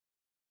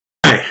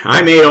Hi,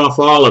 I'm Adolph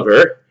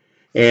Oliver,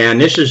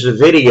 and this is a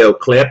video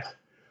clip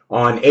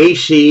on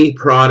AC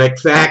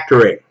product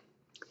factoring.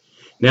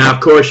 Now,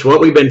 of course,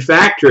 what we've been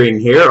factoring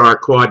here are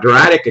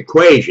quadratic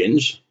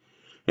equations,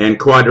 and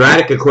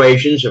quadratic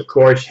equations, of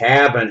course,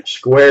 have a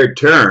squared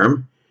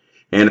term,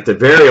 and if the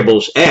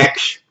variable's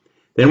x,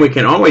 then we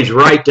can always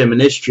write them in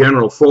this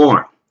general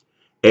form: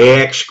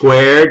 ax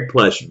squared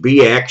plus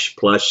bx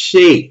plus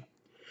c.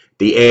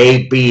 The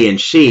a, b,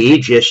 and c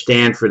just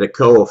stand for the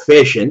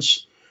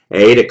coefficients.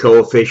 A, the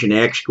coefficient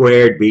x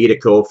squared, b, the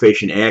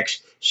coefficient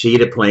x, c,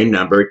 the plain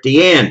number at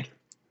the end.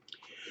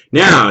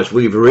 Now, as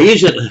we've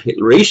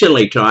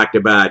recently talked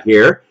about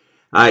here,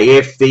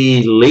 if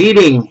the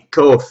leading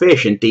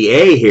coefficient, the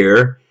a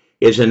here,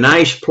 is a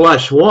nice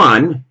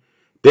 +1,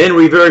 then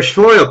reverse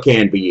FOIL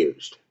can be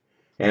used.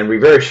 And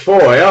reverse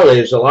FOIL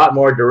is a lot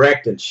more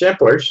direct and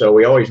simpler, so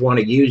we always want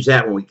to use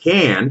that when we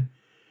can.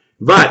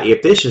 But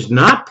if this is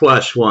not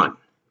 +1,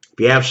 if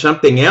you have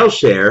something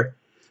else there,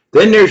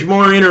 then there's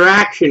more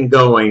interaction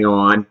going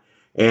on,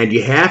 and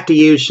you have to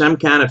use some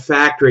kind of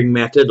factoring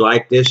method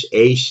like this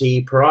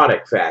AC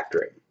product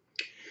factoring.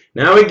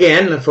 Now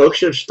again, the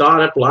folks have thought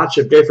up lots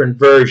of different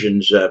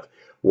versions of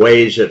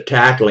ways of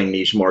tackling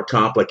these more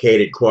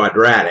complicated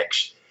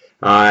quadratics.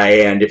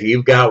 And if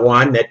you've got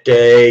one that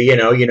you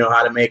know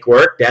how to make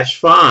work, that's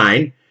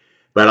fine.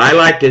 But I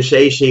like this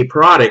AC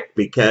product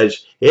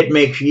because it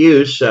makes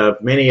use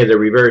of many of the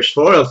reverse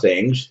FOIL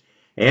things,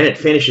 and it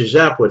finishes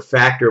up with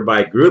factor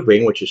by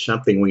grouping, which is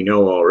something we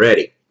know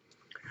already.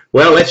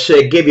 Well, let's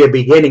give you a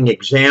beginning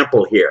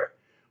example here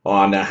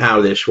on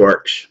how this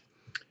works.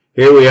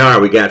 Here we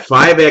are. We got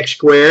 5x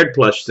squared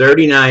plus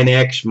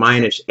 39x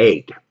minus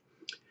 8.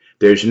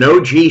 There's no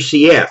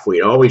GCF.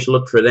 We'd always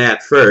look for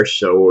that first,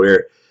 so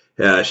we're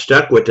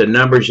stuck with the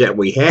numbers that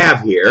we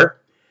have here.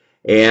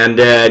 And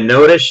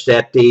notice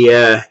that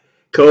the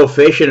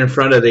coefficient in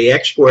front of the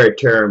x squared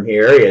term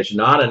here is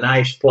not a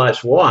nice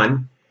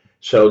 +1.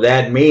 So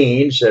that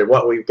means that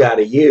what we've got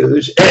to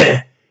use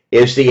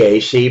is the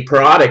AC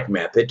product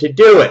method to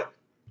do it.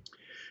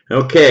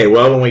 Okay,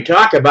 well, when we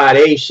talk about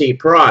AC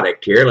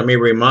product here, let me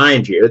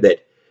remind you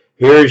that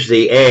here's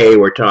the A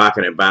we're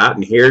talking about,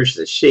 and here's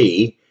the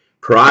C.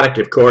 Product,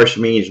 of course,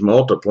 means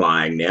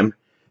multiplying them.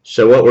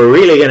 So what we're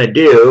really going to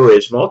do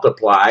is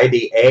multiply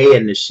the A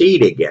and the C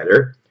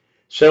together.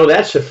 So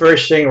that's the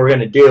first thing we're going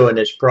to do in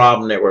this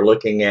problem that we're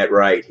looking at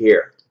right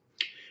here.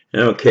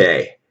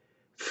 Okay.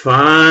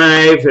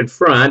 5 in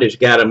front has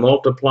got to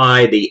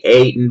multiply the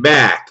 8 in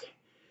back.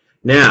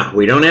 Now,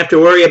 we don't have to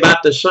worry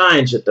about the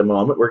signs at the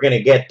moment. We're going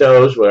to get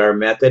those with our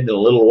method in a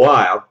little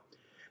while.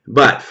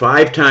 But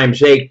 5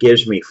 times 8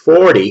 gives me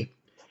 40.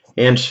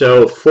 And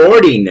so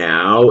 40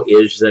 now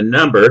is the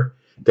number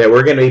that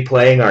we're going to be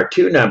playing our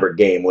two-number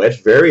game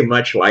with, very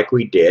much like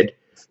we did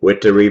with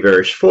the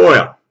reverse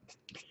FOIL.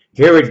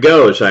 Here it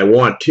goes. I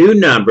want two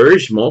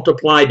numbers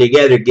multiplied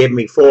together give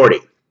me 40.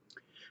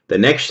 The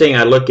next thing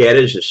I look at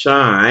is a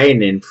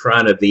sign in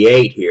front of the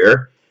 8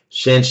 here.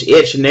 Since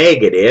it's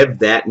negative,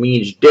 that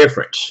means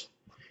difference.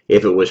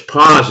 If it was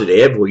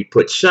positive, we'd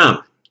put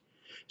sum.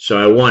 So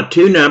I want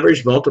two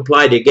numbers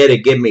multiplied together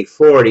give me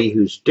 40,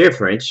 whose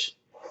difference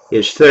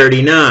is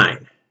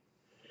 39.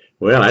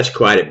 Well, that's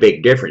quite a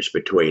big difference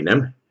between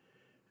them.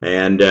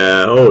 And,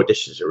 oh,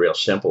 this is a real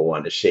simple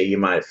one to see. You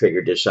might have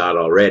figured this out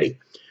already.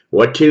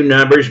 What two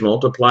numbers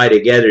multiply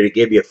together to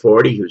give you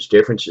 40, whose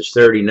difference is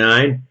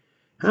 39?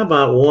 How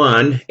about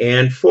 1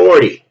 and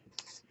 40?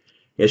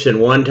 Isn't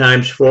 1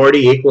 times 40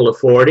 equal to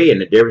 40, and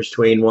the difference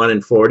between 1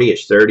 and 40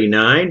 is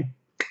 39?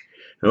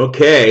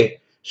 Okay,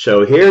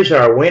 so here's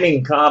our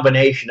winning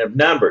combination of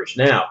numbers.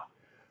 Now,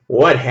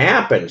 what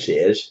happens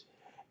is,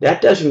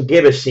 that doesn't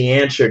give us the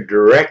answer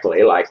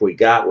directly like we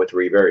got with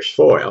reverse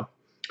FOIL.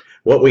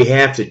 What we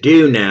have to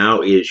do now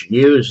is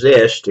use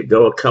this to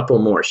go a couple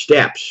more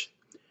steps.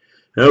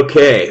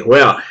 Okay,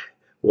 well,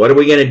 what are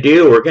we going to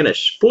do? We're going to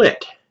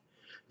split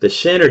the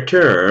center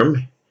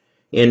term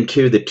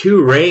into the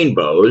two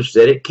rainbows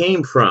that it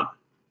came from.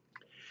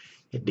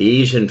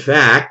 These, in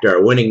fact,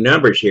 are winning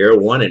numbers here.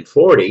 1 and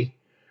 40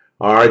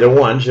 are the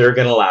ones that are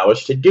going to allow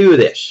us to do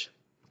this.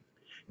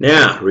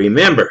 Now,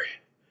 remember,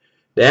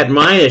 that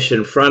minus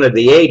in front of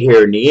the 8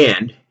 here in the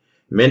end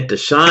meant the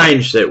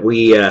signs that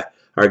we are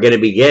going to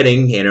be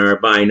getting in our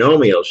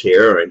binomials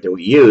here, or that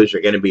we use,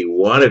 are going to be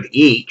one of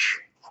each.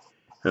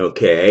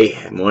 Okay,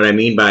 and what I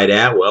mean by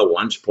that, well,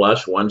 one's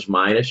plus, one's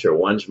minus, or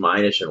one's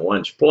minus and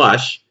one's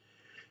plus.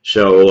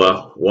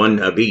 So one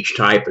of each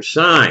type of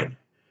sign.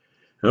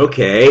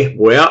 Okay,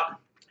 well,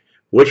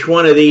 which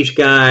one of these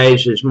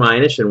guys is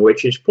minus and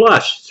which is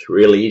plus? It's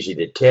really easy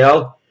to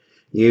tell.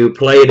 You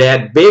play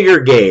that bigger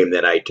game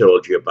that I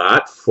told you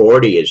about.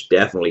 40 is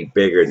definitely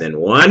bigger than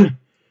 1.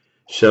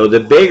 So the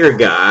bigger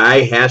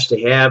guy has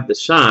to have the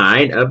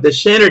sign of the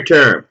center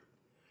term,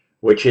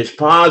 which is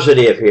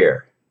positive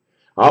here.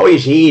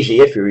 Always easy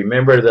if you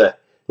remember the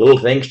little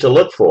things to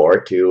look for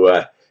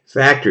to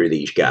factor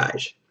these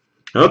guys.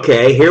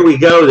 Okay, here we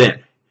go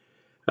then.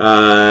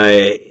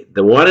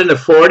 The 1 and the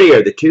 40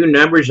 are the two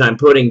numbers I'm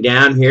putting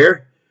down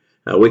here.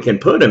 We can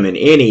put them in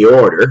any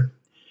order.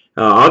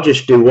 I'll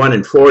just do 1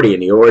 and 40 in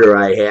the order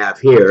I have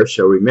here.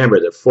 So remember,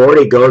 the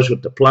 40 goes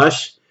with the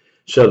plus,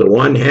 so the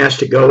 1 has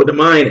to go with the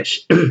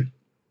minus.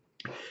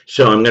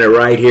 So I'm going to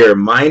write here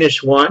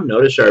minus 1.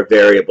 Notice our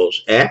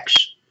variable's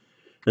x.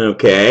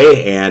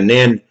 Okay, and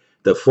then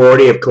the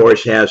 40, of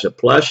course, has a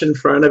plus in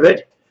front of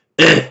it.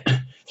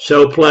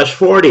 So plus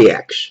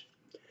 40x.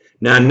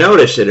 Now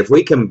notice that if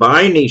we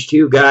combine these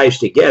two guys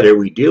together,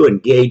 we do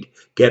indeed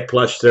get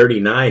plus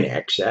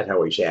 39x. That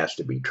always has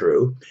to be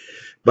true.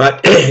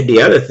 But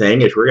the other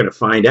thing is we're going to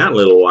find out in a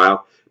little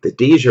while that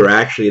these are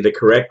actually the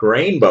correct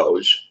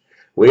rainbows.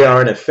 We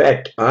are in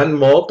effect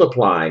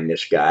unmultiplying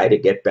this guy to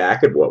get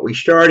back at what we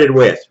started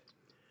with.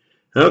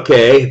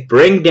 Okay,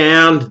 bring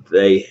down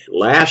the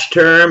last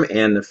term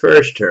and the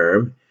first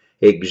term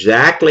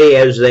exactly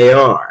as they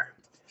are.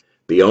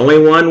 The only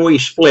one we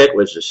split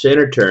was the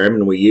center term,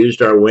 and we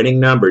used our winning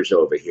numbers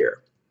over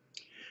here.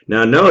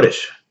 Now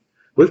notice,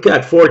 we've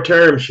got 4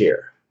 terms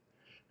here.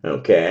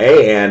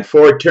 Okay, and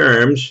 4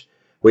 terms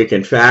we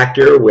can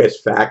factor with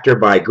factor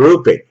by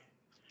grouping.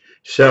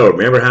 So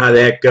remember how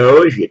that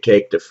goes. You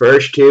take the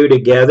first 2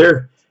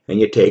 together, and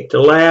you take the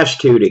last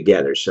 2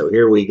 together. So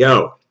here we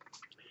go.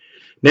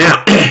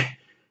 Now,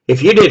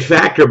 if you did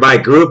factor by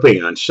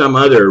grouping on some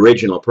other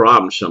original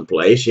problem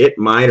someplace, it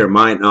might or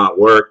might not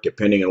work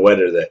depending on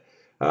whether the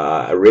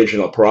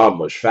original problem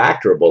was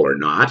factorable or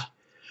not.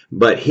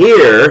 But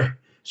here,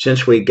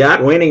 since we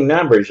got winning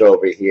numbers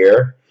over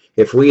here,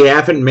 if we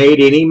haven't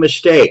made any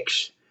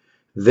mistakes,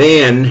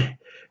 then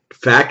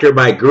factor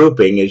by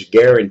grouping is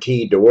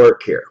guaranteed to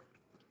work here.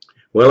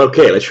 Well,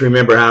 okay, let's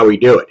remember how we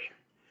do it.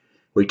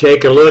 We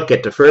take a look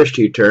at the first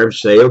 2 terms,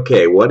 say,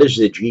 okay, what is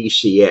the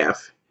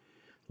GCF?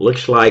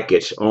 Looks like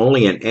it's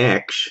only an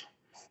x.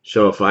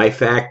 So if I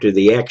factor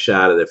the x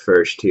out of the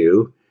first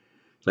 2,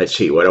 let's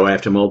see, what do I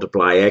have to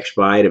multiply x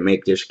by to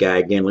make this guy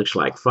again? Looks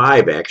like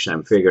 5x.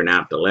 I'm figuring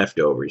out the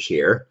leftovers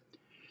here.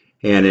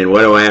 And then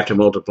what do I have to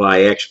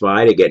multiply x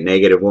by to get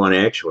negative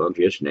 1x? Well,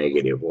 just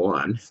negative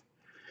 1.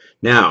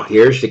 Now,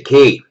 here's the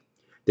key.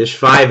 This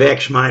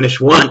 5x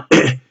minus 1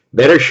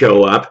 better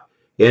show up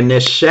in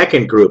this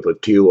second group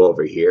of 2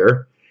 over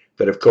here.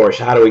 But of course,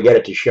 how do we get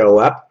it to show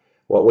up?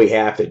 What we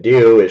have to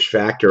do is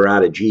factor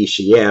out a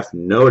GCF.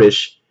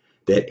 Notice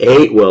that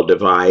 8 will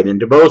divide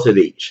into both of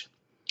these.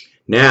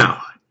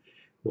 Now,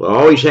 we'll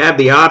always have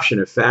the option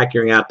of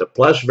factoring out the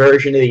plus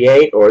version of the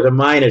 8 or the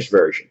minus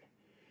version.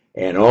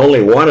 And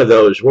only one of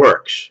those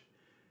works.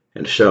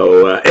 And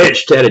so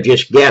instead of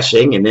just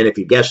guessing, and then if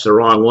you guess the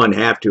wrong one,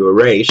 have to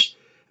erase,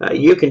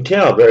 you can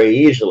tell very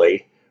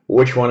easily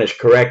which one is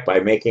correct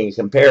by making a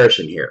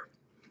comparison here.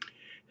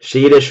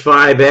 See this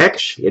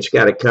 5x? It's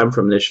got to come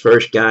from this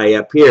first guy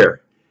up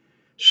here.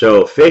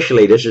 So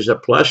officially this is a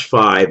plus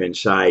 5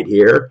 inside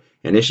here,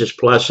 and this is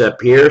plus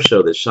up here,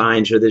 so the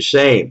signs are the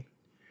same.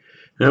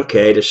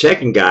 Okay, the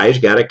second guy's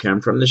got to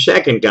come from the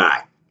second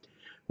guy.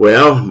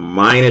 Well,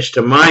 minus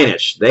to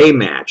minus, they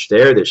match,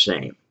 they're the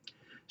same.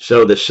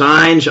 So the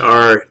signs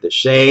are the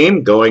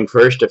same, going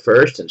first to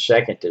first and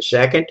second to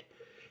second.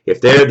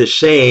 If they're the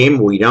same,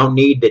 we don't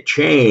need to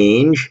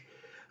change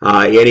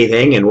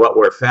anything in what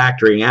we're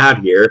factoring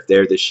out here. If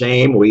they're the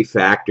same, we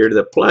factor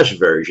the plus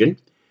version.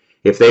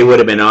 If they would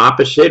have been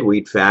opposite,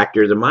 we'd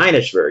factor the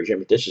minus version.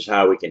 But this is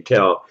how we can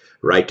tell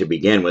right to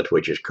begin with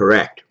which is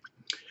correct.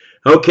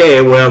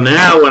 Okay, well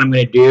now what I'm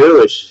going to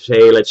do is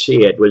say, let's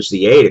see, it was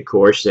the 8, of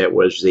course, that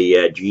was the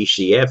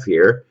GCF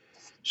here.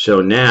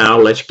 So now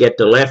let's get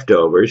the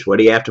leftovers. What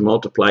do you have to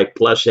multiply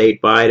plus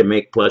 8 by to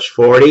make plus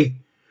 40?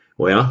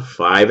 Well,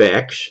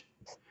 5x.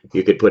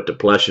 You could put the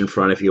plus in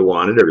front if you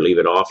wanted, or leave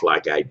it off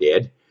like I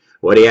did.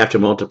 What do you have to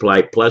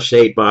multiply plus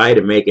 8 by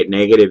to make it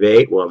negative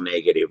 8? Well,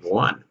 negative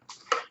 1.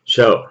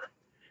 So,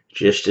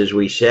 just as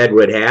we said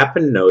would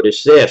happen,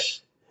 notice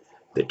this.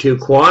 The 2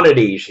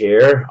 quantities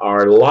here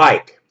are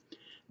like.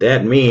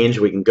 That means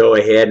we can go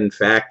ahead and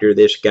factor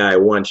this guy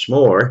once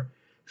more.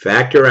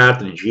 Factor out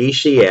the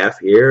GCF.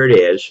 Here it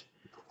is.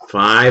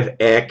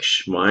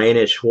 5x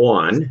minus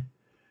 1.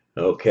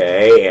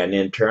 Okay, and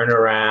then turn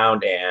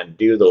around and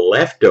do the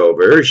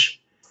leftovers.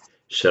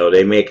 So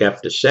they make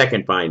up the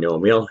second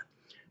binomial.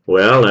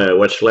 Well,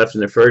 what's left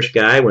in the first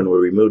guy when we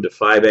remove the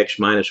 5x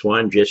minus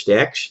 1? Just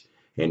x.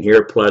 And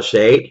here plus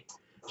 8.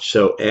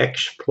 So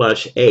x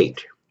plus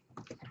 8.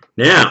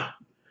 Now,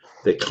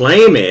 the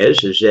claim is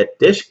that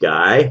this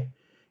guy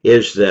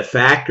is the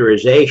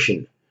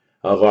factorization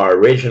of our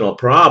original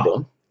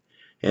problem.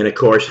 And of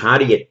course, how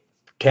do you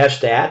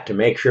test that to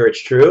make sure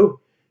it's true?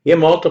 You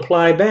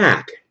multiply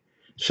back.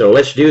 So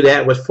let's do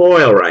that with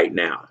FOIL right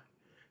now.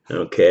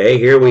 Okay,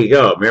 here we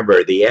go.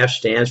 Remember, the F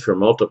stands for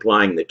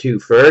multiplying the 2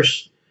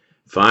 first.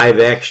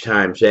 5x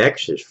times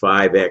x is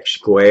 5x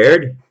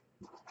squared.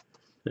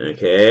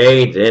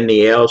 Okay, then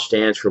the L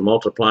stands for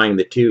multiplying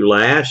the 2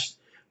 last.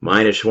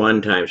 Minus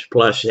 1 times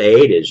plus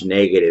 8 is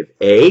negative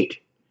 8.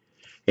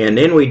 And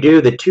then we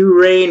do the 2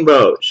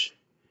 rainbows.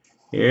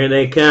 Here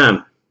they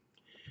come.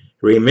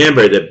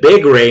 Remember, the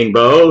big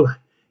rainbow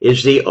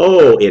is the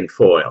O in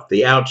FOIL,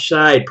 the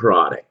outside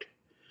product.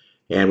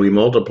 and we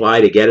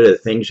multiply together the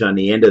things on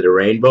the end of the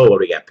rainbow. Well,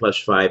 we got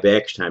plus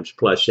 5x times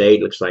plus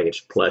 8. Looks like it's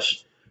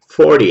plus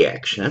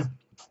 40x. Huh?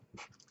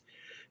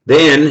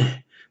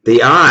 Then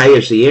the I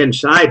is the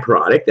inside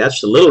product.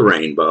 That's the little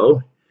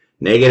rainbow.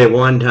 Negative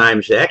 1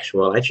 times x.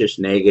 Well, that's just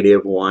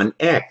negative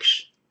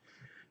 1x.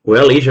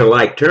 Well, these are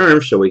like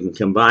terms, so we can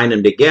combine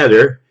them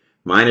together.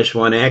 Minus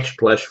 1x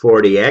plus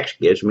 40x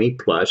gives me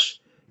plus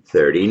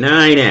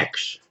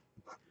 39x.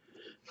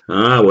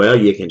 Well,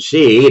 you can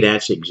see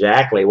that's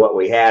exactly what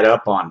we had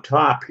up on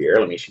top here.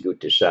 Let me scoot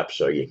this up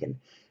so you can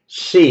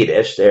see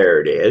this.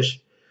 There it is.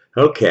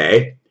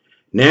 Okay.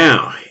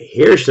 Now,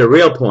 here's the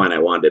real point I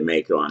wanted to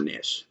make on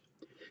this.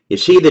 You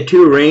see the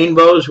two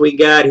rainbows we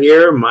got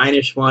here,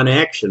 minus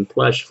 1x and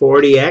plus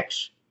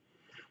 40x?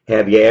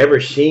 Have you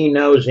ever seen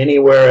those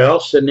anywhere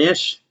else in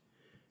this?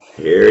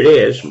 Here it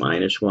is,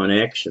 minus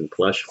 1x and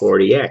plus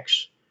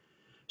 40x.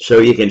 So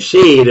you can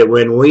see that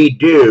when we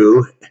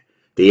do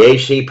the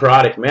AC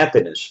product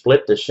method and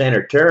split the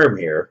center term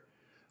here,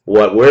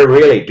 what we're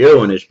really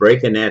doing is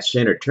breaking that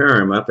center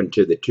term up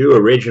into the two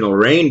original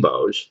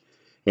rainbows.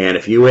 And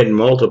if you went and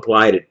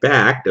multiplied it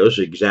back, those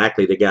are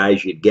exactly the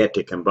guys you'd get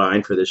to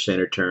combine for the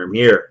center term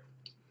here.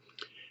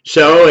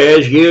 So,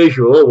 as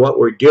usual, what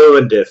we're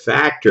doing to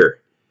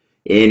factor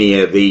any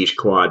of these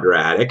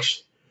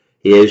quadratics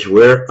is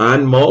we're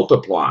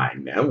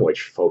unmultiplying them,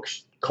 which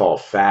folks call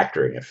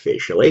factoring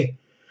officially.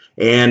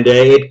 And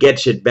it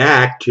gets it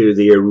back to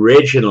the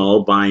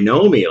original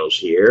binomials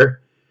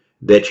here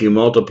that you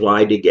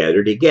multiply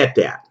together to get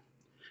that.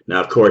 Now,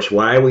 of course,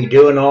 why are we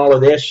doing all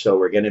of this? So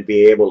we're going to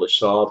be able to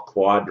solve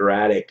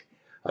quadratic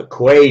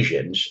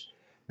equations.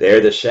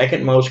 They're the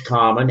second most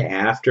common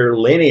after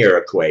linear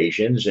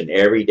equations in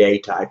everyday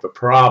type of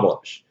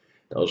problems.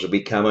 Those will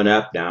be coming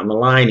up down the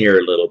line here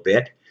a little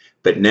bit.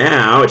 But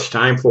now it's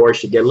time for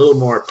us to get a little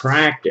more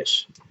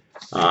practice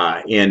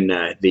in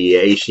the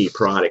AC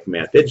product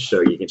method,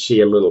 so you can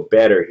see a little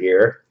better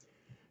here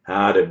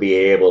how to be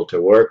able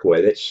to work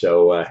with it.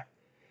 So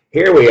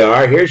here we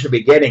are. Here's the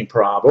beginning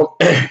problem.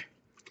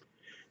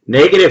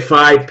 Negative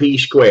 5p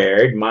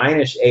squared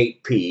minus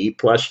 8p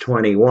plus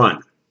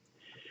 21.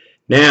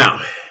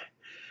 Now,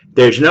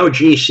 there's no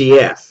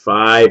GCF,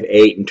 5,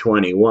 8, and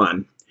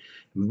 21,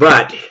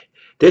 but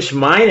this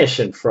minus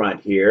in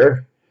front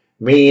here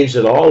means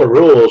that all the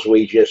rules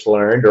we just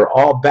learned are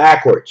all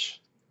backwards.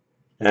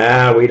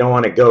 We don't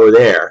want to go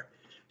there.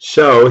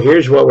 So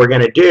here's what we're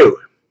going to do.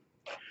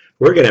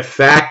 We're going to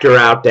factor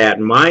out that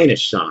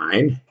minus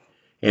sign,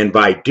 and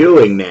by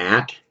doing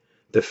that,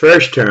 the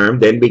first term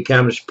then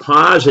becomes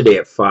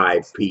positive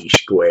 5p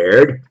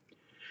squared.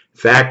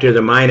 Factor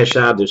the minus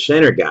out of the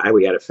center guy.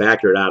 We got to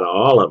factor it out of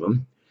all of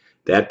them.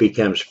 That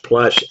becomes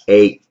plus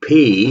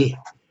 8p.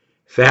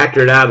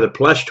 Factored out of the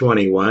plus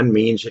 21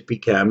 means it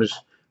becomes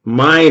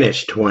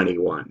minus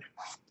 21.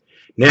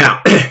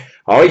 Now,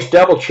 always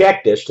double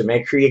check this to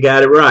make sure you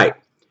got it right.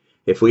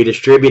 If we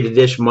distributed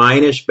this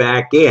minus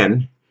back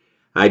in,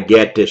 I'd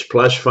get this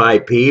plus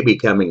 5p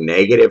becoming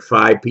negative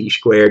 5p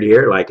squared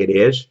here, like it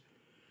is.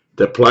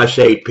 The plus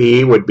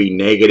 8p would be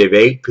negative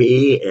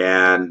 8p,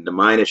 and the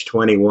minus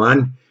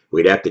 21,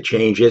 we'd have to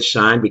change this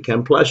sign,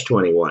 become plus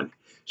 21.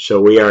 So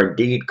we are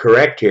indeed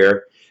correct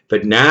here.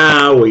 But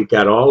now we've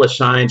got all the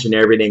signs and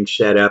everything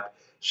set up,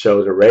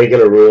 so the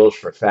regular rules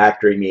for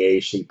factoring the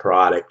AC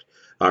product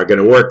are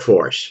going to work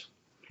for us.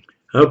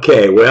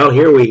 Okay, well,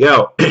 here we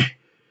go.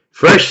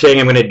 First thing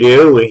I'm going to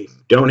do, we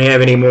don't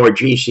have any more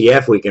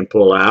GCF we can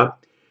pull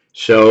out,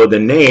 so the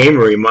name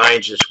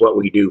reminds us what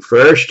we do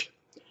first.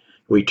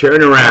 We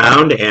turn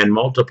around and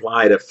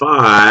multiply the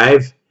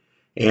 5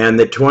 and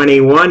the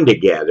 21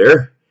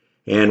 together,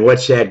 and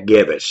what's that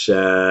give us?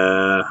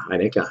 I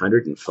think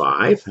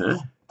 105, huh?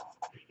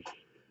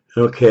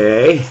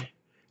 Okay,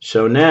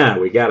 so now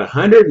we got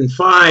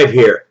 105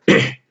 here.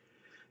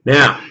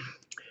 Now,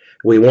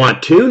 we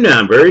want two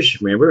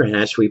numbers. Remember,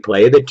 as we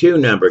play the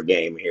two-number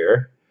game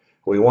here,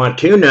 we want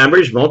two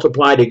numbers,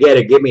 multiply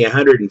together, give me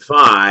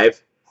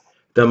 105.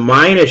 The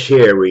minus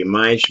here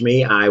reminds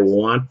me I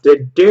want the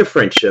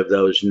difference of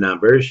those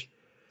numbers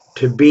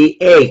to be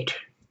 8.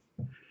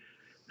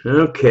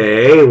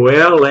 Okay,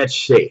 well, let's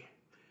see.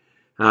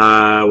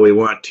 We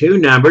want two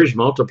numbers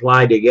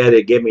multiplied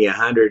together, give me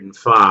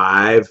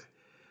 105,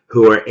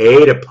 who are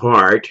 8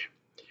 apart.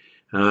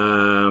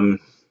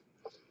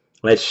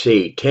 Let's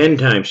see, 10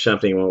 times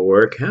something won't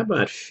work. How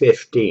about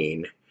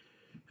 15?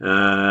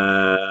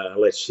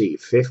 Let's see,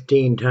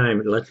 15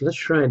 times, let's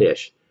try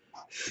this.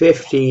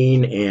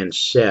 15 and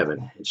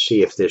 7, and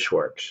see if this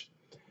works.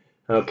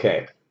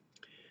 Okay,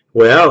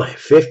 well,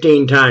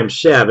 15 times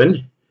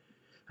 7,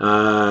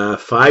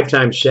 5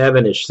 times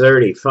 7 is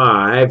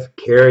 35,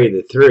 carry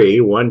the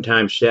 3, 1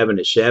 times 7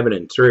 is 7,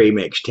 and 3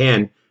 makes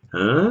 10.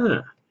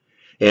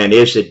 And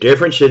is the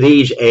difference of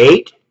these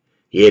 8?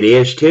 It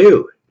is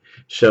too.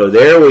 So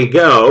there we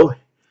go.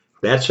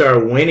 That's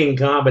our winning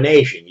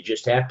combination. You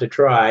just have to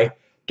try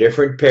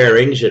different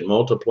pairings that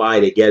multiply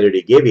together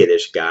to give you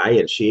this guy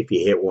and see if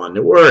you hit one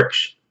that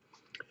works.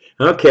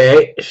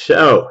 Okay,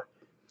 so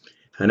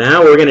And now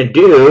what we're going to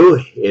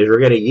do is we're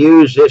going to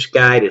use this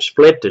guy to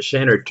split the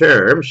center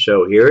term.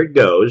 So here it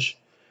goes.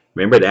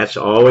 Remember, that's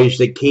always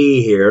the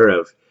key here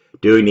of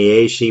doing the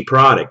AC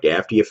product.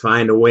 After you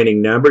find the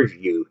winning numbers,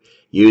 you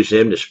use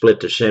them to split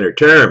the center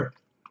term.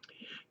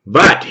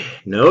 But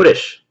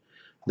notice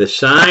the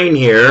sign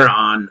here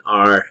on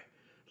our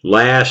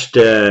last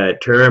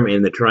term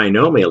in the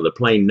trinomial, the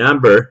plain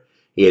number,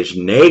 is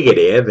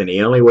negative, and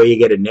the only way you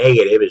get a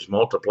negative is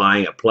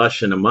multiplying a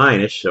plus and a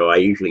minus. So I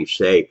usually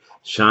say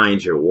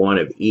signs are one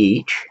of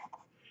each.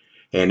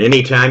 And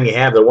anytime you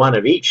have the one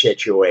of each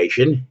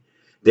situation,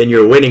 then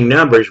your winning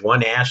numbers,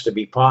 one has to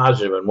be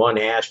positive and one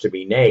has to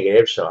be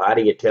negative. So how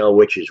do you tell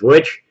which is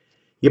which?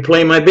 You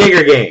play my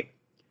bigger game.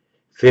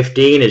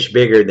 15 is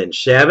bigger than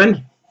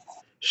 7.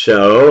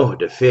 So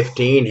the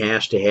 15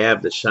 has to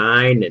have the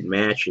sign that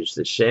matches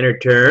the center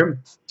term.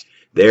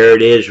 There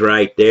it is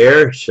right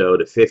there. So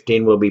the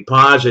 15 will be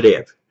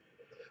positive.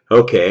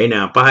 Okay,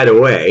 now by the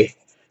way,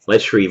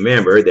 let's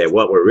remember that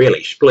what we're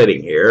really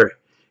splitting here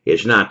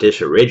is not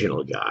this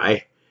original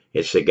guy.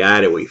 It's the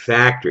guy that we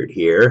factored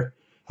here.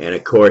 And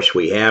of course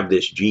we have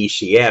this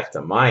GCF,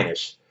 the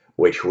minus,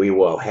 which we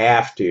will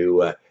have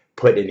to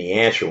put in the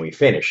answer when we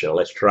finish. So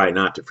let's try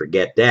not to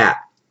forget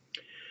that.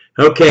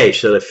 Okay,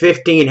 so the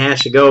 15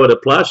 has to go with a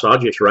plus. I'll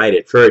just write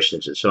it first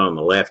since it's on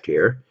the left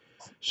here.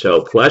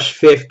 So plus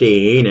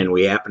 15, and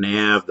we happen to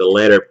have the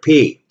letter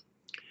P.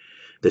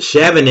 The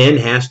 7 in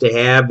has to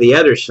have the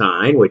other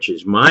sign, which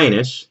is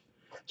minus.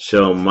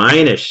 So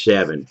minus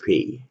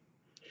 7P.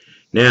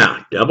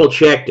 Now, double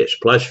check this.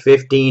 Plus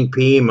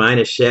 15P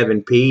minus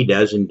 7P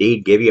does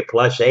indeed give you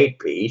plus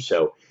 8P.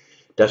 So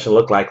it doesn't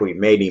look like we've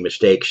made any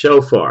mistakes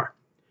so far.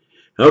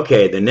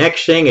 Okay, the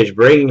next thing is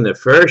bringing the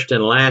first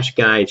and last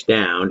guys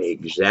down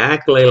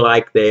exactly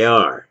like they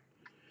are.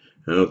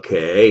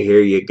 Okay,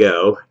 here you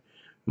go.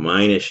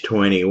 Minus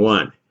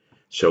 21.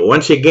 So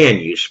once again,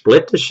 you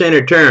split the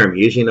center term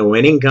using the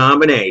winning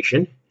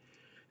combination.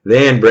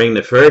 Then bring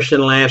the first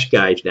and last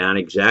guys down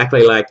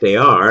exactly like they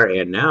are.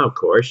 And now, of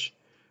course,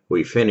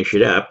 we finish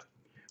it up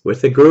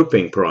with the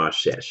grouping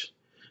process.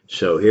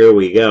 So here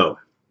we go.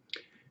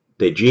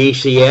 The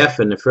GCF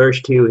in the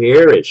first two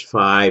here is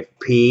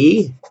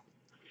 5P.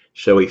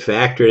 So we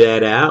factor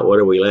that out. What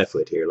are we left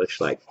with here? Looks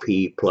like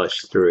P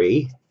plus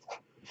 3.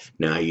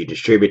 Now you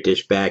distribute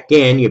this back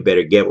in. You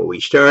better get what we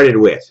started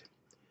with.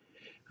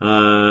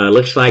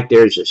 Looks like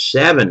there's a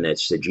 7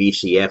 that's the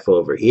GCF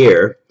over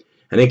here.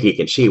 I think you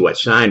can see what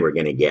sign we're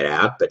going to get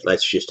out, but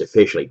let's just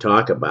officially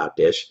talk about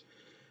this.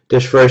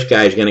 This first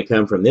guy is going to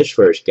come from this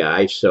first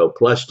guy, so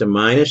plus to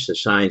minus, the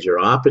signs are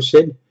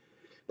opposite.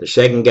 The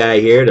second guy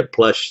here, the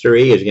plus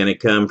 3, is going to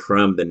come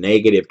from the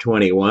negative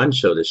 21,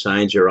 so the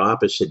signs are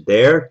opposite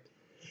there.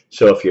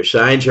 So if your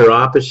signs are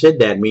opposite,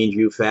 that means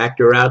you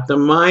factor out the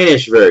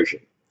minus version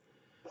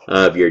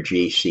of your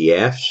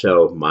GCF,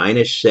 so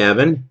minus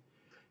 7.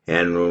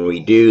 And when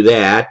we do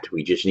that,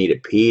 we just need a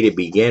P to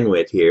begin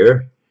with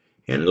here,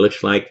 and it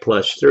looks like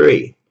plus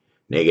 3.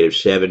 Negative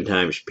 7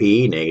 times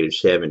P, negative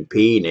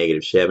 7P,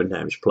 negative 7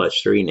 times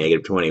plus 3,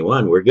 negative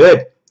 21. We're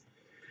good.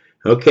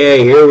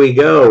 Okay, here we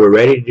go. We're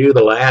ready to do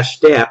the last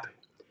step.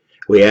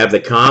 We have the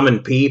common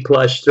P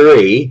plus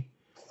 3,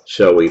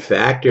 so we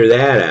factor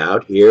that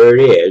out. Here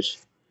it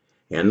is.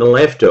 And the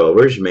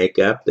leftovers make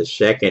up the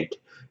second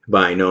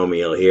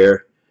binomial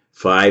here,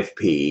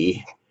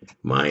 5P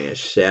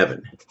minus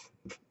 7.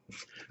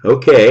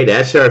 Okay,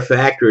 that's our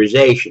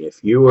factorization.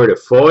 If you were to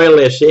FOIL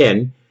this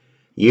in,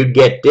 you'd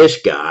get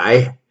this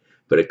guy,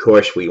 but of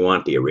course we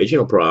want the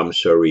original problem,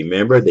 so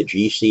remember the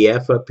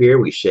GCF up here,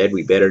 we said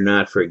we better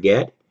not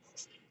forget.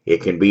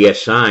 It can be a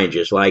sign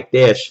just like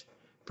this.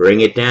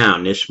 Bring it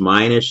down. This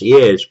minus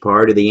is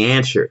part of the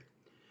answer.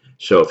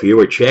 So if you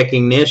were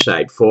checking this,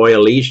 I'd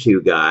FOIL these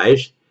two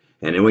guys,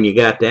 and then when you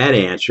got that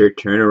answer,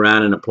 turn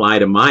around and apply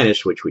the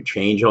minus, which would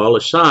change all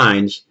the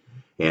signs,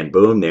 and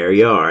boom, there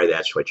you are.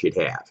 That's what you'd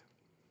have.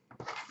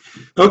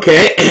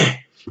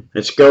 Okay,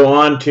 let's go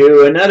on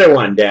to another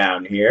one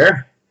down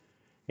here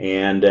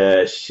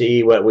and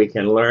see what we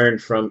can learn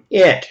from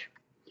it.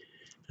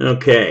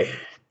 Okay,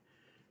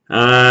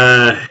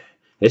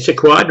 it's a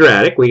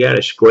quadratic. We got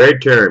a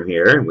squared term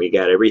here. We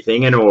got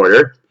everything in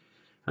order.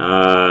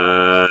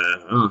 I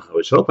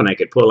was hoping I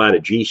could pull out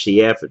a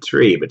GCF of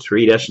 3, but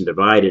 3 doesn't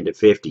divide into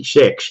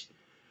 56.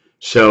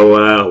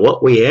 So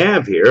what we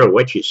have here, or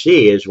what you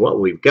see, is what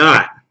we've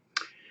got.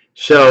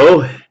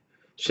 So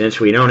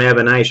since we don't have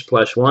a nice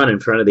plus 1 in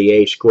front of the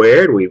a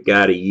squared, we've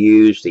got to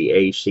use the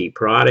AC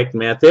product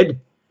method.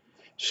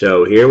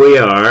 So here we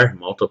are.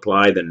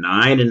 Multiply the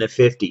 9 and the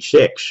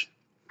 56.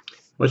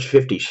 What's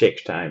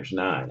 56 times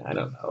 9? I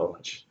don't know.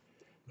 Let's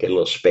get a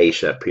little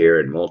space up here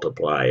and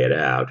multiply it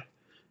out.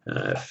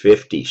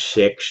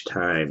 56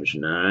 times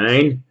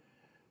 9.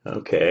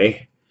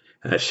 Okay.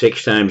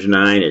 6 times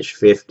 9 is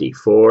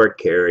 54.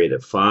 Carry the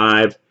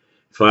 5.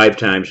 5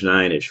 times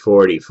 9 is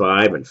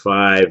 45, and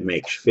 5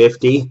 makes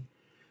 50.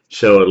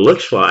 So it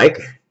looks like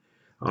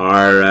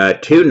our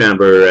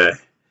two-number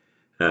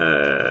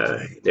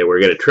that we're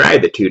going to try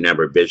the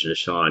two-number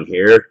business on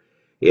here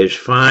is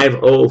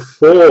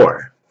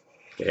 504.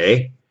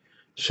 Okay,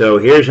 so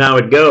here's how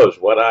it goes.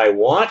 What I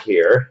want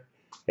here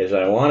is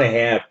I want to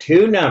have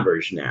two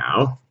numbers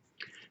now,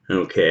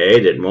 okay,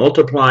 that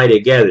multiply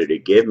together to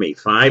give me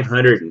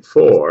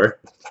 504.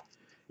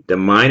 The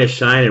minus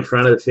sign in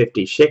front of the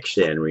 56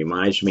 then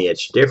reminds me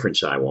it's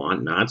difference I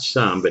want, not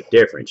sum, but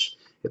difference.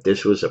 If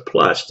this was a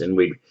plus, then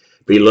we'd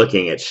be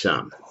looking at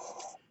sum.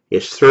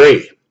 It's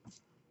 3.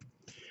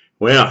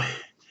 Well,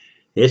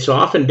 it's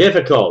often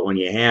difficult when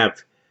you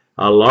have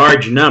a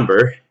large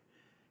number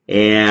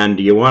and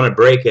you want to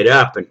break it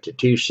up into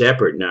two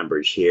separate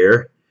numbers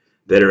here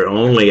that are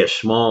only a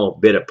small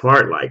bit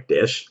apart like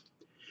this.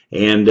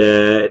 And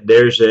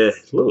there's a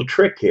little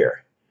trick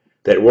here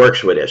that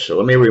works with this. So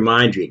let me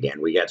remind you again.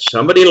 We got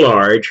somebody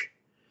large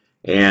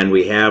and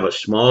we have a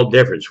small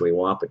difference we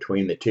want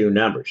between the two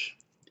numbers.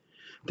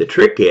 The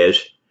trick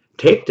is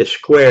take the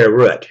square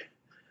root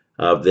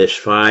of this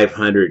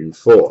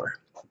 504.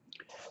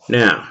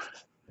 Now,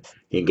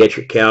 you can get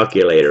your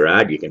calculator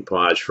out. You can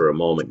pause for a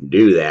moment and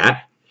do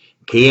that.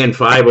 Key in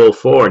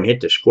 504 and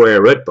hit the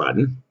square root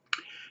button.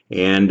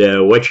 And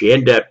what you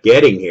end up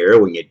getting here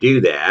when you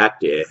do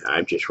that,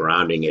 I'm just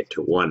rounding it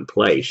to one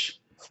place,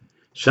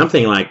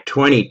 something like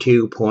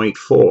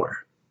 22.4.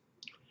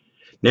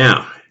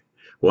 Now,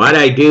 why'd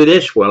I do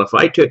this? Well, if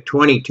I took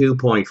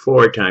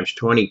 22.4 times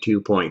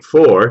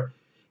 22.4,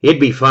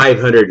 it'd be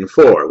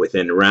 504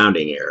 within the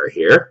rounding error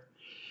here.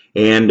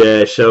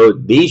 And so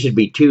these would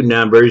be two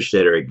numbers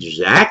that are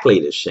exactly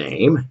the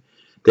same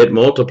that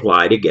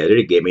multiply together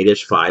to give me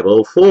this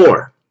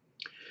 504.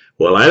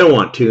 Well, I don't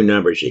want two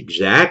numbers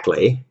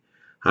exactly.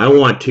 I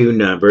want two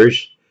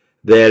numbers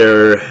that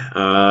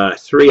are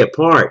 3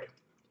 apart.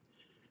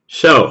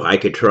 So I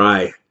could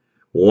try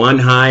 1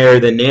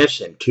 higher than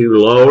this and 2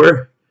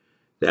 lower.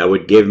 That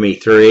would give me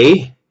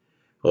 3.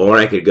 Or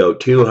I could go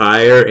 2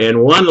 higher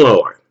and 1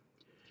 lower.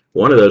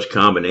 One of those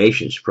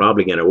combinations is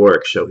probably going to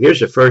work. So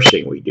here's the first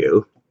thing we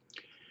do.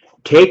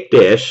 Take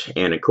this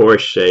and, of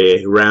course,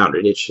 round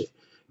it. It's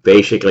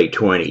basically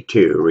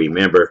 22.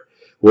 Remember,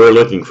 we're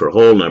looking for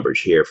whole numbers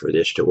here for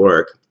this to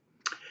work.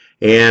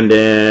 And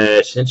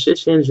since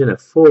this ends in a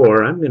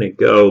 4, I'm going to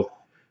go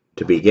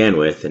to begin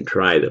with and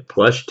try the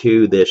plus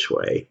 2 this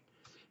way.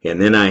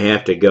 And then I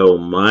have to go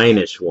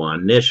minus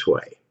 1 this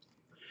way.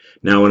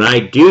 Now, when I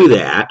do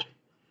that,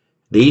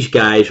 these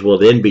guys will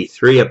then be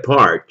 3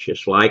 apart,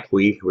 just like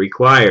we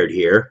required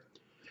here.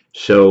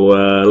 So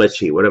let's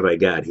see, what have I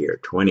got here?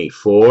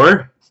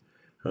 24.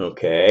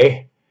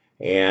 Okay.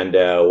 And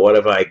what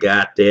have I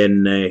got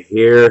then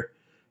here?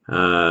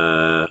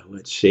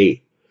 Let's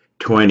see,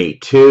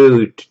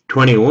 22,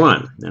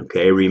 21.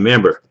 Okay,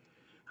 remember,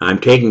 I'm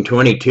taking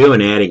 22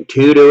 and adding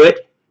 2 to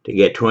it to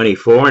get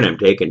 24, and I'm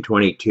taking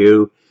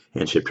 22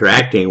 and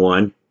subtracting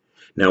 1.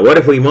 Now, what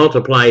if we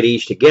multiply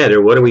these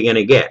together? What are we going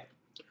to get?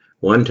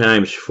 1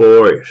 times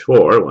 4 is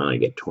 4. Well, I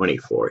get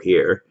 24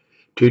 here.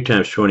 2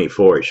 times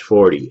 24 is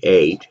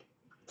 48.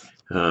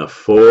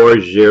 4,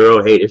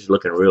 0. Hey, this is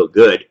looking real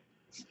good.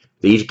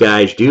 These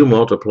guys do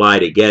multiply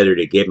together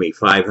to give me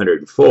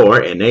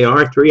 504, and they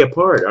are 3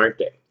 apart, aren't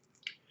they?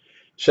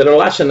 So there are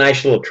lots of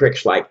nice little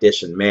tricks like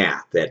this in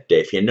math that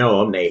if you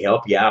know them, they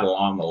help you out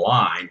along the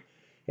line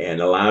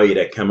and allow you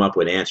to come up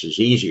with answers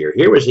easier.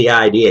 Here was the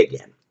idea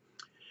again.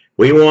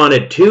 We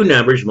wanted two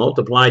numbers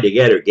multiplied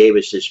together, gave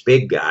us this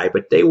big guy,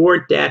 but they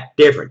weren't that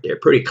different. They're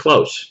pretty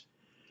close.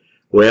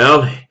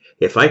 Well,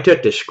 if I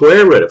took the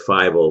square root of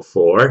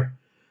 504,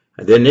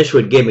 then this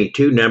would give me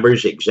two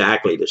numbers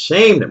exactly the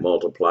same that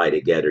multiply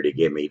together to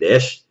give me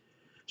this.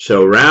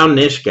 So round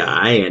this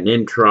guy and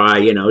then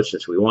try,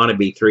 since we want to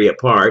be 3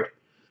 apart,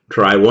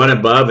 try 1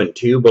 above and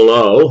 2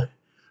 below,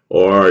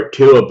 or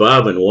 2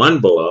 above and 1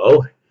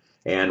 below.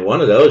 And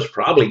one of those is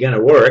probably going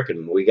to work,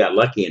 and we got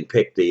lucky and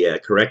picked the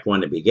correct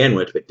one to begin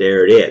with, but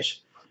there it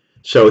is.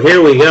 So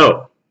here we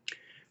go.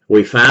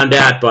 We found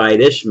out by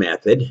this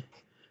method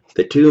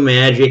the two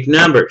magic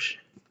numbers,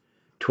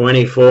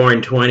 24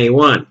 and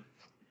 21.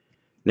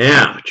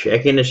 Now,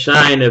 checking the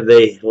sign of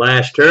the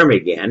last term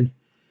again,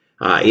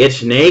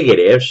 it's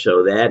negative,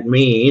 so that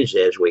means,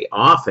 as we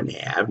often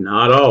have,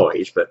 not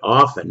always, but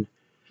often,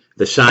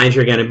 the signs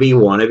are going to be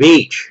one of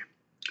each.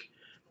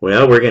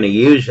 Well, we're going to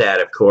use that,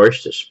 of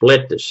course, to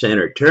split the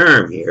center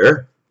term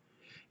here.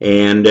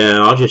 And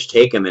I'll just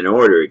take them in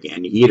order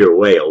again. Either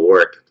way will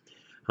work.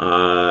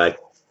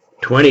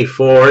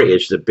 24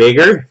 is the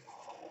bigger.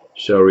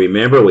 So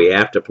remember, we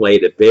have to play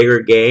the bigger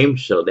game.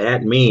 So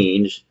that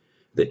means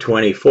the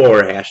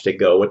 24 has to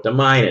go with the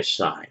minus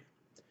sign.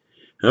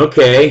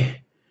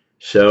 Okay,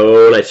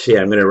 so let's see.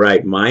 I'm going to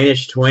write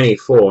minus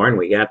 24, and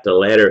we got the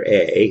letter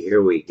A.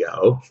 Here we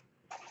go.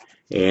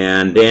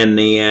 And then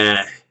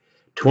the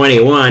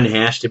 21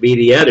 has to be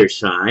the other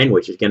sign,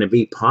 which is going to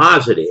be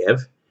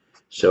positive.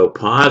 So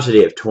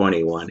positive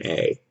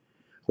 21A.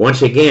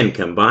 Once again,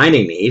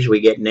 combining these,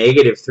 we get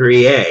negative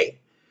 3A.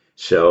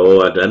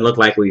 So it doesn't look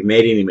like we've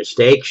made any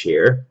mistakes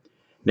here.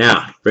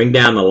 Now, bring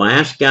down the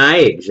last guy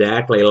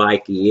exactly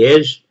like he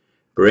is.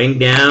 Bring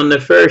down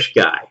the first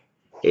guy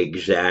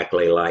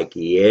exactly like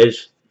he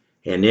is.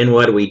 And then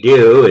what we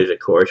do is, of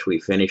course, we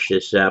finish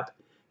this up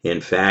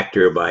in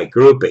factor by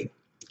grouping.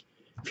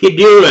 If you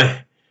do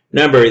a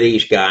number of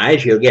these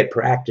guys, you'll get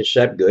practice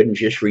up good and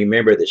just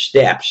remember the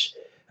steps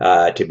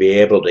to be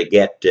able to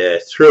get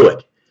through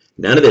it.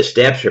 None of the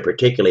steps are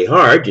particularly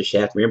hard. Just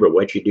have to remember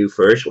what you do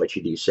first, what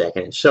you do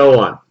second, and so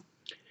on.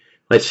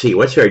 Let's see,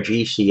 what's our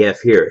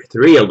GCF here?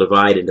 3 will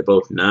divide into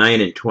both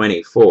 9 and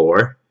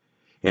 24.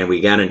 And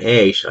we got an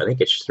A, so I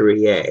think it's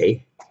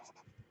 3A.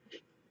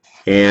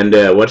 And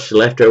what's the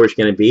leftovers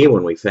going to be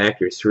when we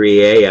factor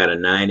 3A out of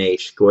 9A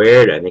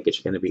squared? I think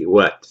it's going to be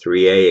what?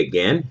 3A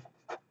again.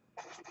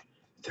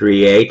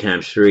 3A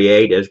times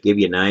 3A does give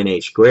you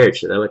 9A squared,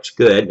 so that looks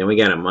good. Then we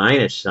got a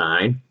minus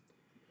sign.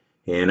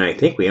 And I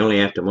think we only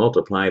have to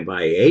multiply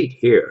by 8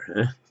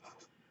 here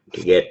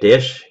to get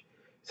this.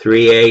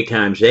 3A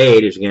times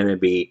 8 is going to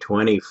be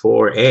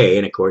 24A,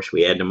 and of course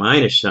we add the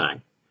minus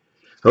sign.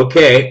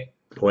 Okay,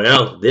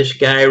 well, this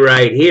guy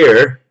right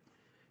here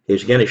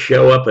is going to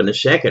show up in the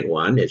second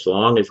one as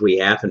long as we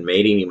haven't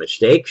made any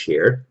mistakes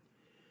here.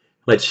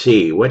 Let's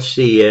see, what's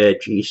the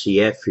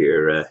GCF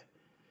here?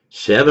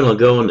 7 will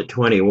go into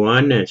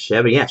 21.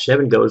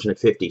 7 goes into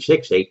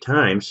 56 8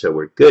 times, so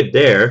we're good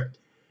there.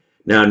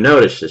 Now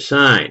notice the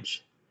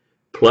signs.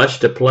 Plus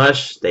to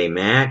plus, they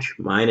match.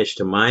 Minus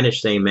to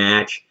minus, they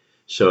match.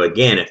 So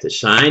again, if the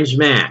signs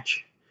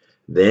match,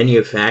 then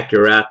you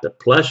factor out the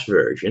plus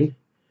version.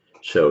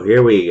 So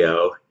here we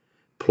go.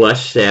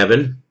 Plus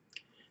 7.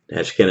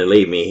 That's going to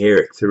leave me here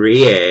at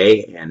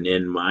 3A and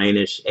then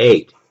minus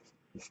 8,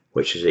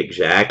 which is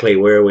exactly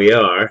where we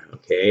are.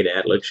 Okay,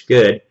 that looks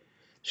good.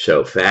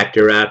 So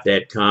factor out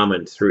that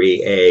common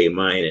 3A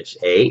minus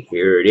 8.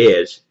 Here it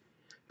is.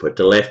 Put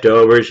the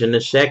leftovers in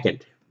the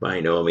second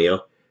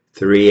binomial.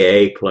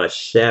 3A plus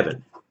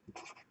 7.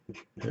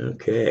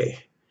 Okay.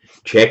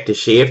 Check to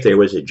see if there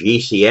was a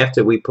GCF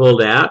that we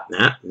pulled out.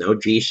 No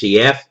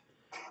GCF.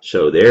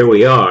 So there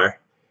we are.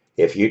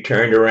 If you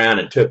turned around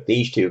and took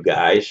these two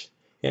guys,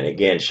 and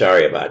again,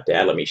 sorry about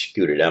that. Let me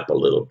scoot it up a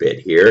little bit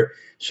here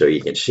so you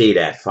can see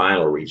that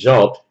final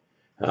result.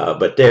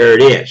 But there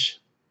it is.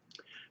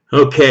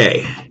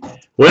 Okay.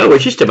 Well, we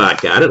just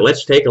about got it.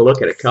 Let's take a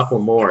look at a couple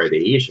more of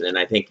these, and then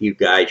I think you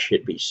guys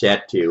should be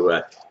set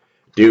to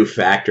do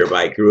factor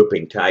by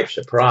grouping types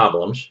of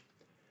problems.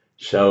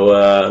 So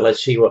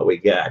let's see what we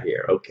got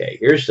here. Okay,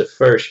 here's the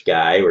first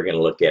guy we're going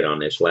to look at on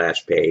this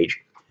last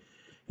page.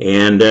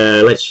 And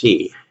let's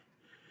see.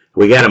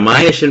 We got a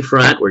minus in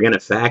front. We're going to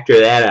factor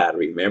that out.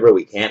 Remember,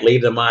 we can't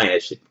leave the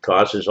minus. It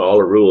causes all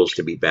the rules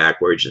to be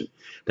backwards, and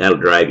that'll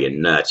drive you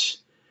nuts.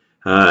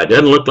 It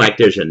doesn't look like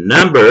there's a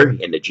number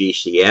in the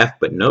GCF,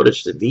 but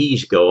notice the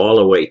V's go all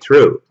the way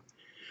through.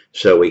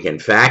 So we can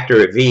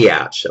factor a V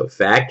out. So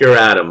factor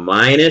out a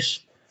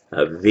minus,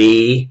 a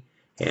V,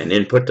 and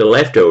then put the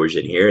leftovers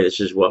in here. This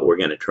is what we're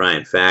going to try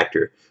and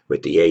factor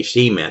with the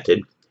AC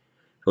method.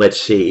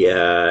 Let's see,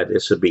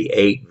 this will be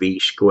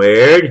 8V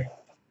squared.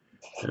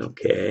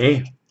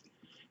 Okay.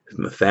 If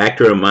I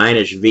factor a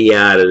minus V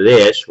out of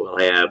this, we'll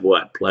have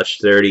what? Plus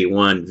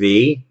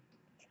 31V.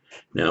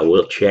 Now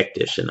we'll check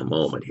this in a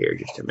moment here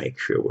just to make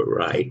sure we're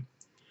right.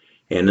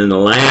 And then the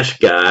last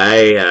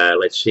guy,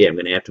 let's see, I'm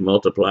going to have to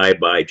multiply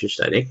by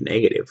just, I think,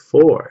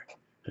 -4.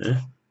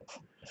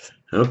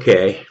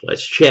 Okay,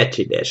 let's check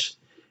to this.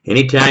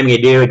 Anytime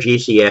you do a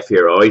GCF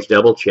here, always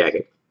double check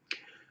it.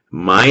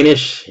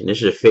 Minus, and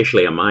this is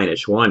officially a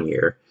 -1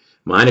 here,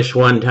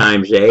 -1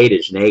 times 8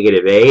 is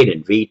 -8,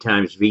 and V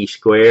times V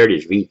squared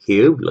is V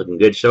cubed. Looking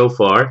good so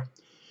far.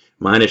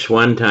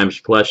 -1 times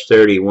plus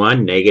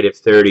 31,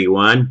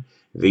 -31.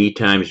 V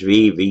times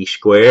V, V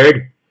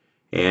squared.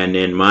 And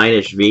then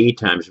minus V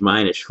times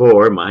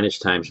 -4. Minus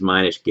times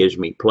minus gives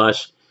me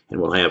plus, and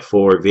we'll have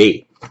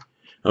 4V.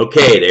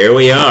 Okay, there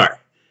we are.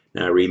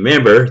 Now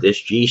remember,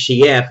 this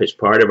GCF is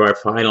part of our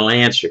final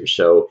answer,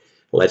 so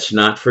let's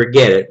not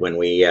forget it when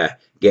we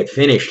get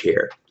finished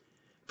here.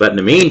 But in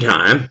the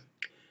meantime,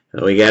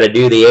 we got to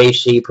do the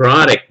AC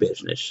product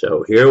business.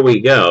 So here we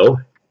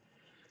go.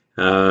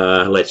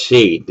 Let's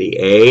see, the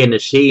A and the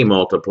C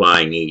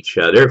multiplying each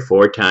other.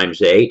 4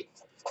 times 8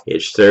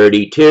 is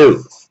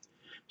 32.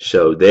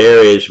 So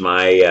there is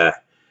my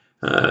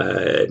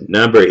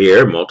number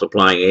here,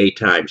 multiplying A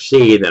times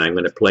C, that I'm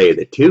going to play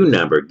the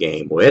 2-number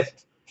game with.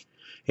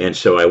 And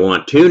so I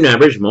want 2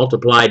 numbers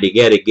multiplied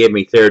together to give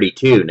me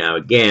 32. Now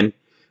again,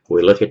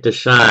 we look at the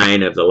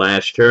sign of the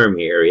last term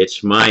here,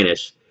 it's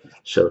minus.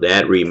 So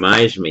that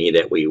reminds me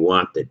that we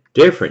want the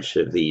difference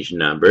of these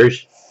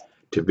numbers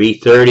to be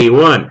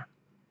 31.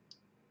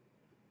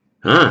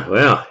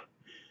 Well,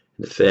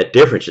 that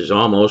difference is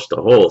almost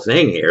the whole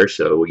thing here.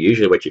 So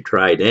usually what you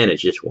try then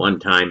is just 1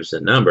 times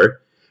the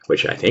number,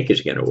 which I think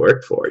is going to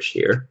work for us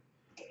here.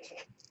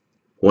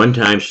 1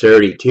 times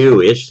 32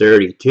 is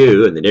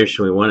 32, and the difference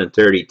between 1 and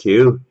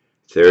 32,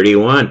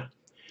 31.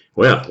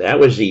 Well, that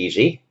was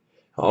easy.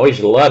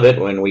 Always love it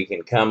when we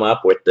can come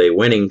up with the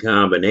winning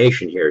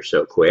combination here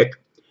so quick.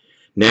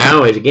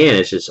 Now, again,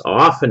 as is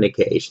often the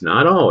case,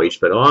 not always,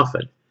 but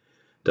often,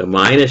 the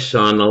minus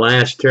on the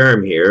last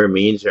term here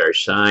means our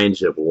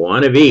signs of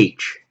 1 of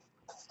each.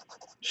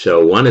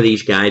 So one of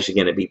these guys is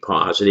going to be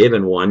positive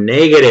and 1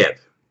 negative.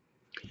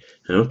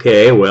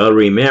 Okay, well,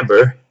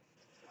 remember,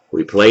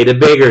 we play the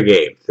bigger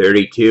game.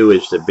 32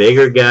 is the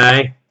bigger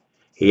guy.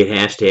 He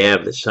has to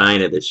have the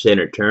sign of the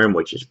center term,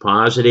 which is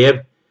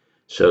positive.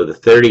 So the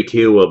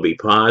 32 will be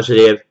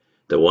positive.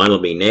 The 1 will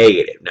be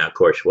negative. Now, of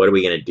course, what are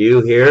we going to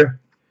do here?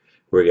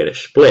 We're going to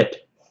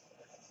split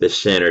the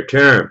center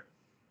term.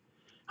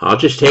 I'll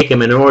just take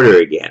them in order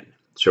again.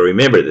 So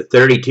remember, the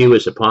 32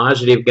 is a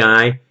positive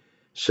guy.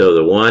 So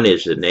the 1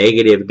 is the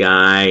negative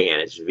guy,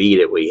 and it's V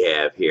that we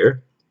have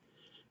here.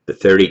 The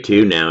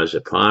 32 now is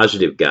a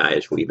positive guy,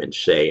 as we've been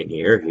saying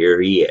here.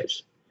 Here he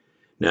is.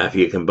 Now, if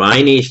you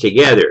combine these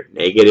together,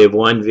 negative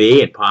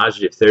 1V and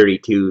positive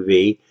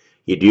 32V,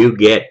 you do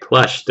get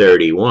plus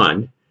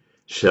 31.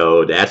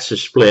 So that's the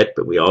split,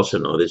 but we also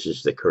know this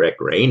is the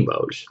correct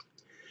rainbows.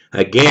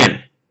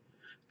 Again,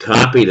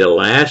 copy the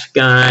last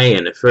guy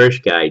and the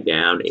first guy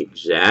down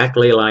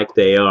exactly like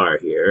they are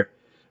here.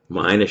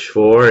 Minus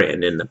 4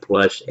 and then the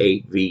plus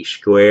 8V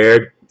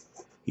squared.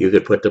 You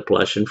could put the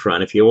plus in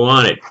front if you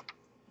wanted.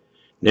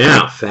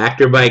 Now,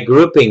 factor by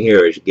grouping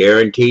here is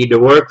guaranteed to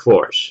work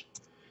for us.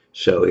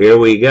 So here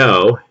we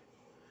go.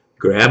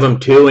 Grab them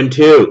 2 and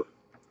 2.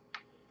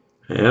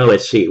 Well,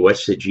 let's see.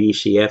 What's the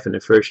GCF in the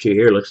first two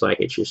here? Looks like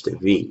it's just a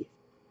V.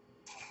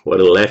 What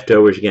are the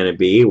leftovers going to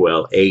be?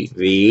 Well,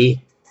 8V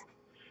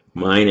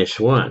minus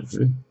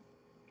 1.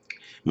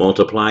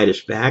 Multiply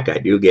this back. I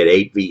do get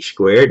 8V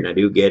squared, and I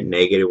do get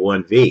negative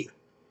 1V.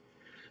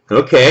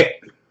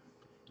 Okay.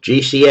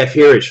 GCF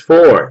here is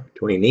 4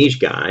 between these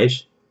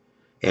guys.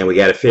 And we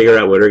got to figure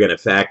out what we're going to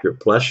factor,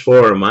 plus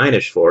 4 or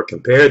minus 4.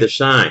 Compare the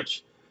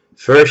signs.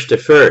 First to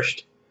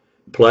first,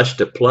 plus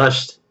to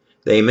plus,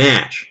 they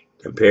match.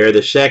 Compare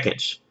the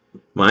seconds.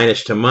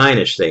 Minus to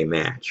minus, they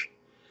match.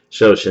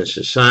 So since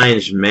the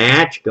signs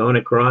match going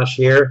across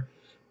here,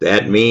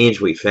 that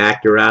means we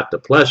factor out the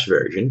plus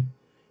version.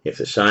 If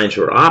the signs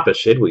were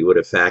opposite, we would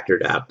have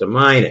factored out the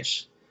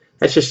minus.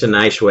 That's just a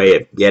nice way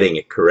of getting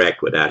it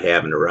correct without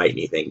having to write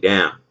anything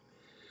down.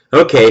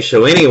 Okay,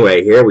 so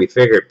anyway, here we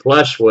figured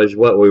plus was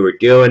what we were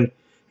doing,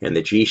 and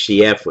the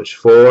GCF was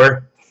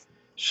 4.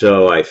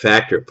 So I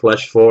factor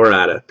plus 4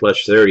 out of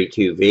plus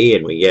 32V,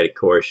 and we get, of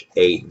course,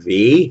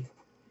 8V.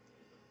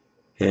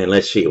 And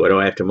let's see, what do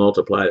I have to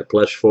multiply the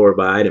plus 4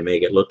 by to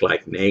make it look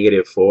like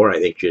negative 4? I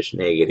think just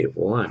negative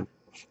 1.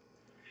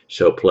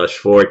 So plus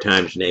 4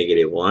 times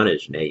negative 1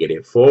 is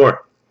negative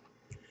 4.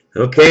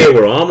 Okay,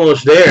 we're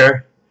almost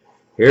there.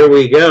 Here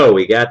we go.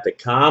 We got the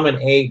common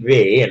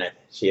 8V, and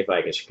see if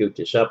I can scoot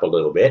this up a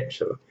little bit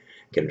so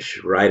I can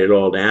write it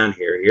all down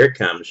here. Here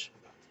comes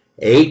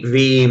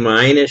 8V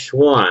minus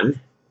 1,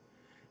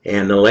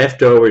 and the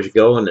leftovers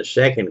go in the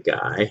second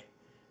guy,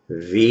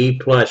 V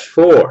plus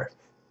 4.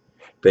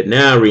 But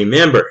now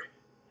remember,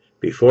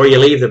 before you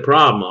leave the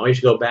problem, always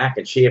go back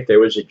and see if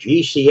there was a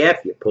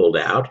GCF you pulled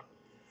out.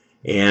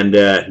 And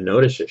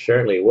notice it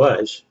certainly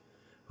was.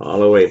 All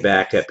the way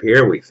back up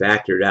here, we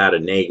factored out a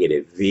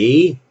negative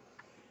V.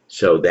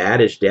 So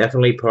that is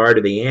definitely part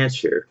of the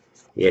answer.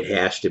 It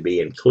has to be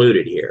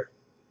included here.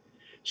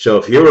 So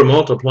if you were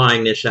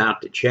multiplying this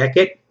out to check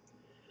it,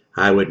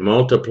 I would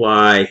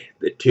multiply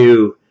the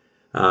two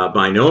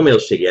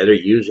binomials together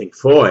using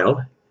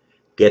FOIL,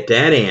 get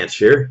that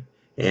answer,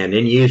 and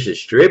then use the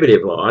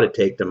distributive law to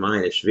take the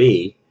minus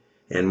V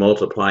and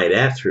multiply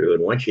that through.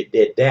 And once you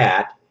did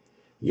that,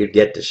 you'd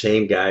get the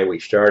same guy we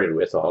started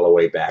with all the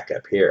way back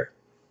up here.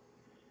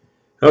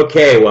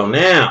 Okay, well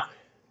now,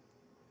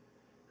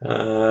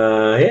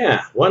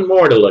 yeah, one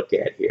more to look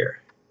at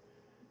here.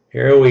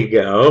 Here we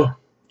go.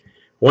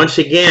 Once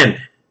again,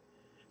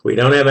 we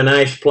don't have a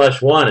nice plus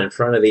 1 in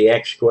front of the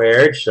x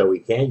squared, so we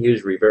can't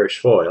use reverse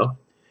FOIL.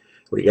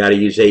 We got to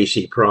use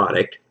AC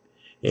product.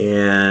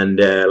 And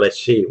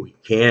let's see, we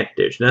can't,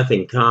 there's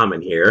nothing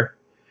common here.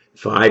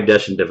 5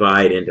 doesn't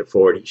divide into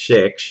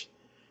 46,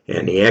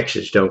 and the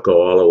x's don't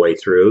go all the way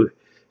through.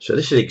 So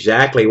this is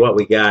exactly what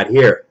we got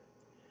here.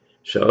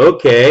 So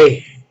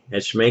okay,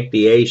 let's make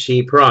the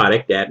AC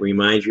product. That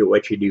reminds you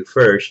what you do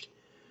first.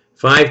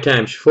 5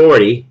 times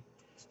 40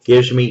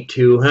 gives me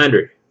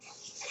 200.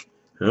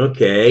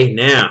 Okay,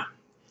 now,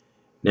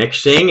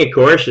 next thing, of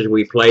course, is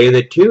we play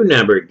the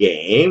 2-number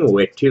game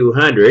with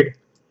 200.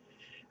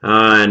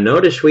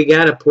 Notice we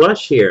got a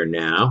plus here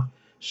now,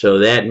 so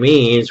that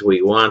means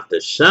we want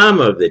the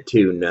sum of the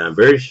two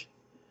numbers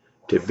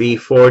to be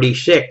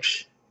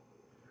 46.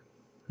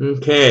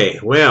 Okay,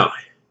 well,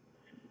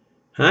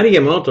 how do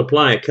you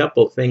multiply a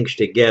couple things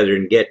together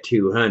and get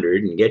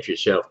 200 and get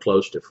yourself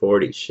close to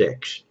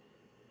 46?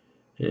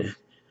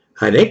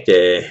 I think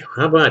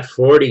how about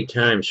 40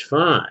 times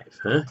 5,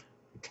 huh?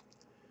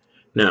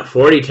 Now,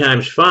 40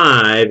 times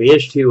 5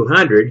 is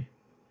 200,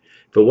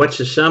 but what's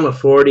the sum of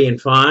 40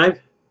 and 5?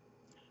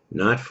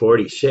 Not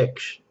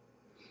 46,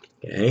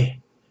 okay?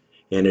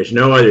 And there's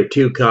no other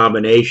 2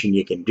 combination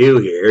you can do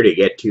here to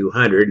get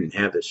 200 and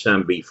have the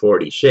sum be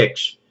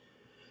 46.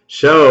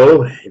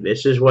 So,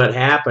 this is what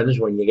happens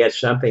when you get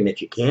something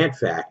that you can't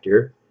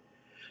factor.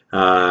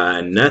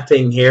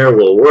 Nothing here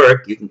will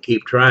work. You can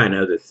keep trying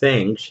other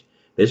things.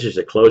 This is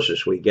the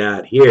closest we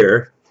got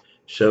here.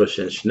 So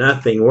since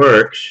nothing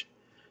works,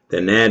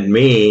 then that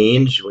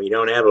means we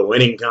don't have a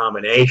winning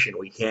combination.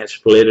 We can't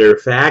split it or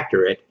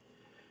factor it.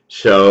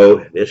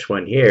 So this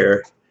one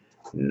here,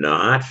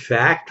 not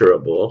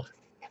factorable.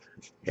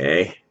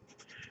 Okay,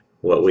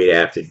 what we'd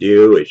have to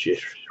do is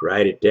just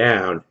write it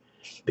down.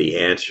 The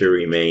answer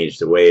remains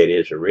the way it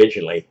is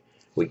originally.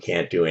 We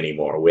can't do any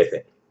more with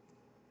it.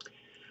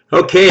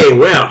 Okay,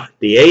 well,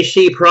 the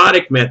AC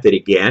product method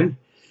again.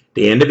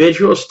 The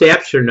individual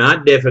steps are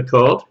not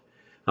difficult.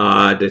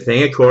 The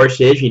thing, of course,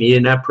 is you need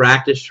enough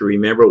practice to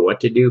remember what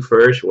to do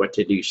first, what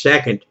to do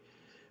second.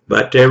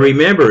 But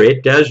remember,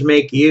 it does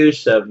make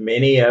use of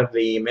many of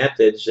the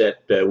methods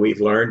that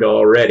we've learned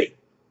already.